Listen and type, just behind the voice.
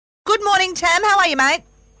Good morning, Tam. How are you, mate?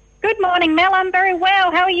 Good morning, Mel. I'm very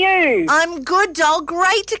well. How are you? I'm good, doll.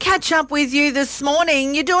 Great to catch up with you this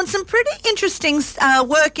morning. You're doing some pretty interesting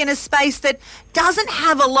work in a space that doesn't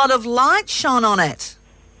have a lot of light shone on it.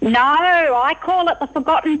 No, I call it the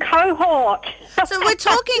forgotten cohort. So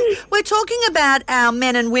we're talking about our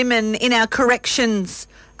men and women in our corrections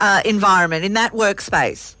environment, in that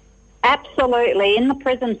workspace. Absolutely, in the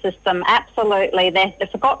prison system, absolutely. They're the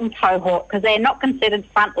forgotten cohort because they're not considered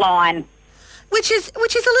frontline. Which is a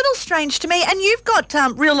little strange to me. And you've got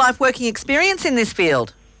real-life working experience in this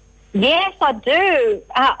field. Yes, I do.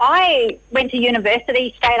 I went to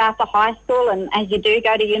university straight after high school, and as you do,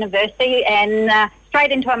 go to university, and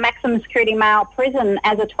straight into a maximum security male prison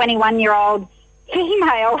as a 21-year-old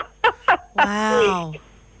female. Wow.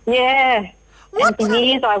 Yeah. And for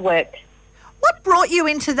years I worked. What brought you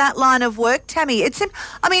into that line of work, Tammy?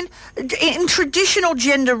 In traditional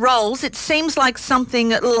gender roles, it seems like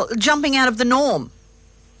something jumping out of the norm.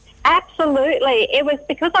 Absolutely. It was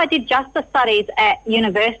because I did justice studies at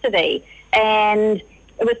university, and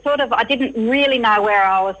it was sort of, I didn't really know where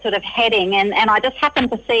I was sort of heading, and I just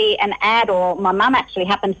happened to see an ad, or my mum actually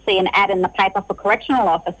happened to see an ad in the paper for correctional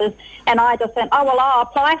officers, and I just went, oh, well, I'll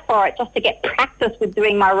apply for it just to get practice with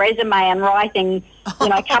doing my resume and writing,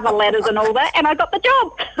 cover letters and all that, and I got the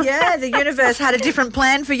job. Yeah, the universe had a different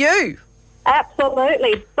plan for you.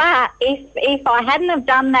 Absolutely. But if I hadn't have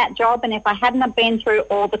done that job, and if I hadn't have been through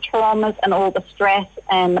all the traumas and all the stress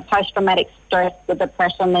and the post-traumatic stress, the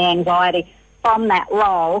depression, the anxiety from that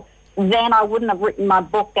role, then I wouldn't have written my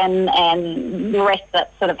book and the rest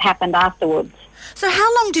that sort of happened afterwards. So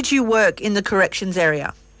how long did you work in the corrections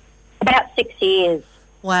area? About 6 years.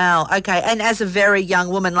 Wow, okay. And as a very young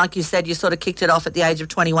woman, like you said, you sort of kicked it off at the age of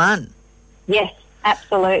 21. Yes,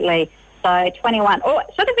 absolutely. So 21,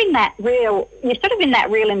 sort of in that real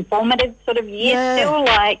informative sort of year.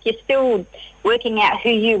 Yeah. You're still working out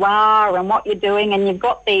who you are and what you're doing, and you've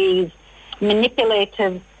got these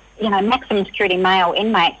manipulative, maximum security male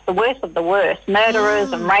inmates, the worst of the worst,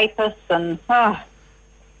 murderers and rapists and...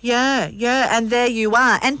 Yeah, and there you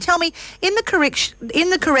are. And tell me, in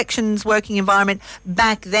the corrections working environment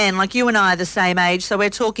back then, like you and I are the same age, so we're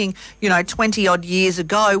talking, 20-odd years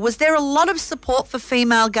ago, was there a lot of support for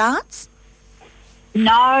female guards?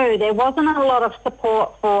 No, there wasn't a lot of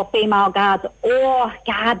support for female guards or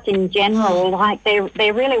guards in general. Like, there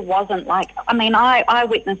really wasn't. I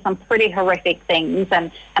witnessed some pretty horrific things,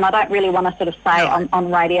 and I don't really want to sort of say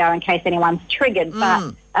on radio in case anyone's triggered,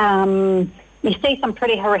 but you see some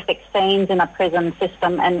pretty horrific scenes in a prison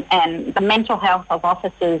system, and the mental health of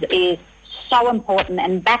officers is so important,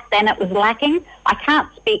 and back then it was lacking. I can't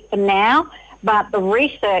speak for now, but the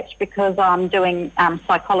research, because I'm doing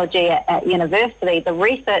psychology at university, the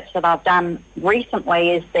research that I've done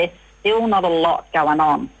recently is there's still not a lot going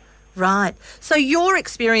on. Right. So your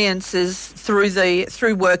experiences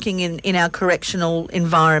through working in our correctional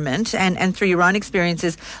environment and through your own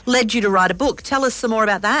experiences led you to write a book. Tell us some more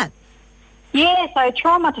about that. Yeah, so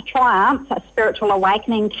Trauma to Triumph, a spiritual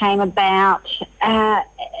awakening, came about.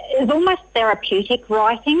 It was almost therapeutic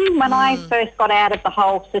writing. When I first got out of the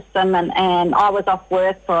whole system and I was off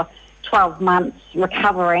work for 12 months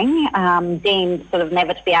recovering, deemed sort of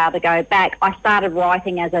never to be able to go back, I started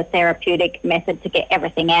writing as a therapeutic method to get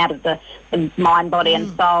everything out of the mind, body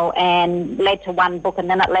and soul, and led to one book, and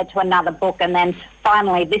then it led to another book, and then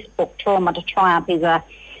finally this book, Trauma to Triumph, is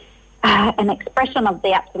an expression of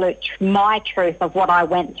the absolute my truth of what I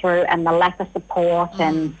went through and the lack of support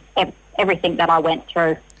and everything that I went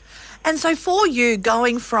through. And so for you,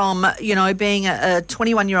 going from, being a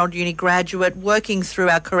 21-year-old uni graduate, working through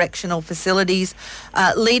our correctional facilities,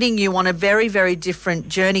 leading you on a very, very different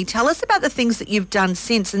journey, tell us about the things that you've done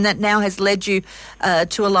since and that now has led you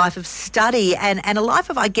to a life of study and a life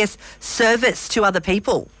of, I guess, service to other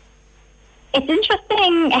people. It's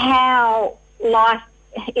interesting how life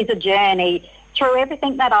is a journey. Through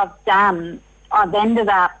everything that I've done, I've ended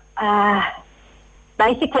up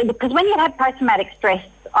basically, because when you have post-traumatic stress,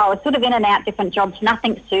 I was sort of in and out different jobs,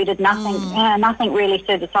 nothing suited, nothing really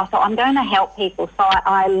suited. So I thought, I'm going to help people. So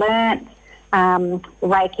I learnt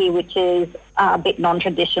Reiki, which is a bit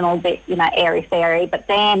non-traditional, a bit, airy-fairy. But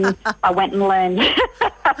then I went and learned,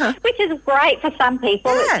 which is great for some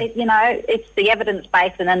people. Yeah. It's the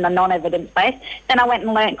evidence-based and then the non-evidence-based. Then I went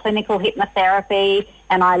and learnt clinical hypnotherapy,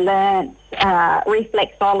 and I learnt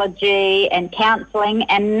reflexology and counselling,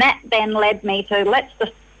 and that then led me to let's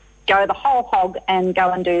just go the whole hog and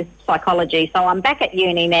go and do psychology. So I'm back at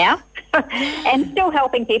uni now and still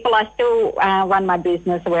helping people. I still run my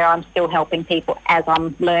business where I'm still helping people as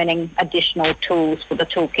I'm learning additional tools for the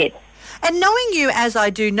toolkit. And knowing you as I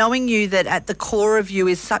do, knowing you that at the core of you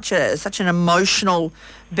is such an emotional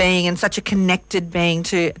being and such a connected being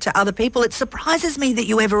to other people, it surprises me that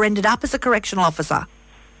you ever ended up as a correctional officer.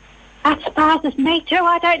 That surprises me too.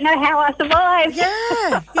 I don't know how I survived.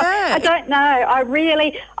 Yeah. I don't know. I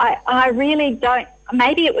really don't.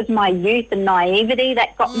 Maybe it was my youth and naivety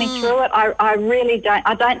that got me through it. I really don't.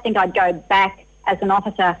 I don't think I'd go back as an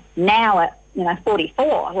officer now at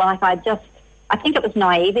 44. I think it was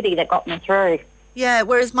naivety that got me through. Yeah,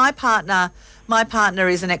 whereas my partner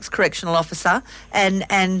is an ex-correctional officer, and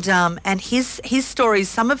his stories,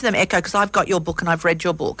 some of them echo, because I've got your book and I've read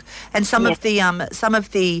your book, and some of the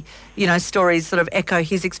stories sort of echo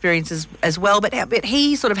his experiences as well. But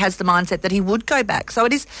he sort of has the mindset that he would go back. So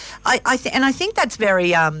it is, I think that's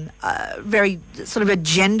very very sort of a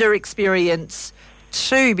gender experience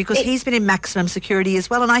too, because he's been in maximum security as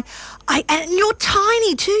well, and and you're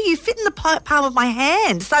tiny too. You fit in the palm of my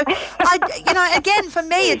hand. So again, for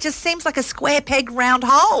me, it just seems like a square peg, round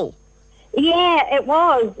hole. Yeah, it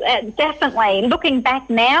was definitely. Looking back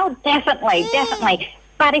now, definitely.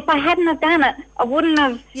 But if I hadn't have done it, I wouldn't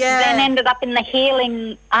have then ended up in the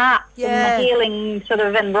healing arts and the healing sort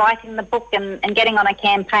of, and writing the book and getting on a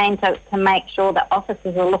campaign to make sure that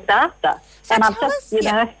officers are looked after. So and I've just,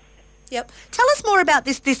 Yep. Tell us more about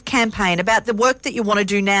this campaign, about the work that you want to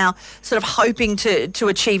do now, sort of hoping to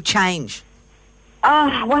achieve change.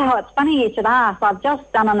 Oh, well, it's funny you should ask. I've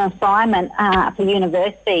just done an assignment for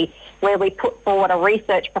university where we put forward a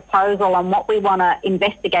research proposal on what we want to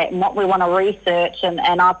investigate and what we want to research, and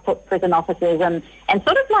I've put prison officers and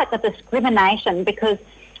sort of like the discrimination, because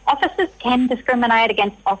officers can discriminate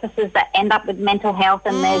against officers that end up with mental health,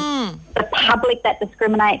 and there's the public that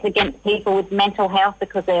discriminates against people with mental health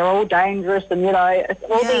because they're all dangerous, and it's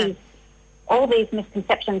all these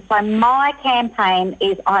misconceptions. So my campaign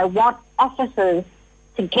is I want officers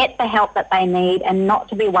to get the help that they need and not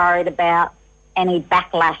to be worried about any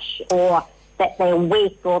backlash or that they're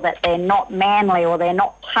weak or that they're not manly or they're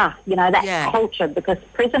not tough, that culture, because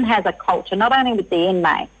prison has a culture, not only with the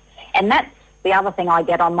inmates, and that's the other thing I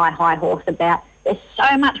get on my high horse about. There's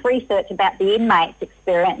so much research about the inmates'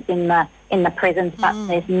 experience in the prisons, but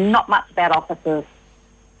there's not much about officers.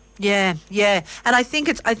 Yeah, and I think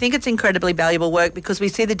it's incredibly valuable work, because we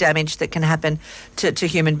see the damage that can happen to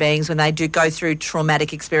human beings when they do go through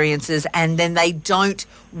traumatic experiences, and then they don't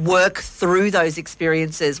work through those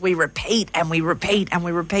experiences. We repeat and we repeat and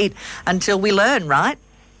we repeat until we learn, right?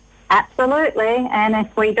 Absolutely, and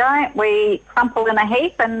if we don't, we crumple in a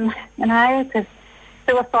heap, and because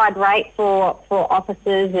suicide rate for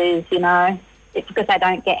officers is, it's because they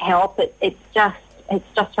don't get help. It's just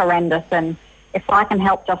horrendous, and if I can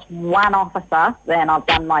help just one officer, then I've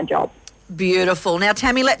done my job. Beautiful. Now,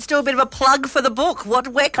 Tammy, let's do a bit of a plug for the book.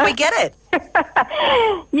 Where can we get it?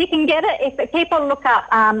 You can get it if people look up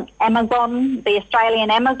Amazon, the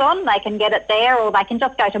Australian Amazon. They can get it there, or they can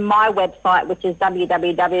just go to my website, which is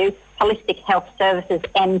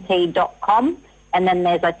www.holistichealthservicesmt.com, and then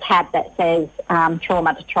there's a tab that says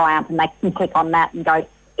Trauma to Triumph, and they can click on that and go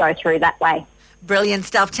through that way. Brilliant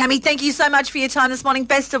stuff. Tammy, thank you so much for your time this morning.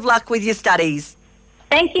 Best of luck with your studies.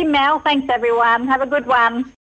 Thank you, Mel. Thanks, everyone. Have a good one.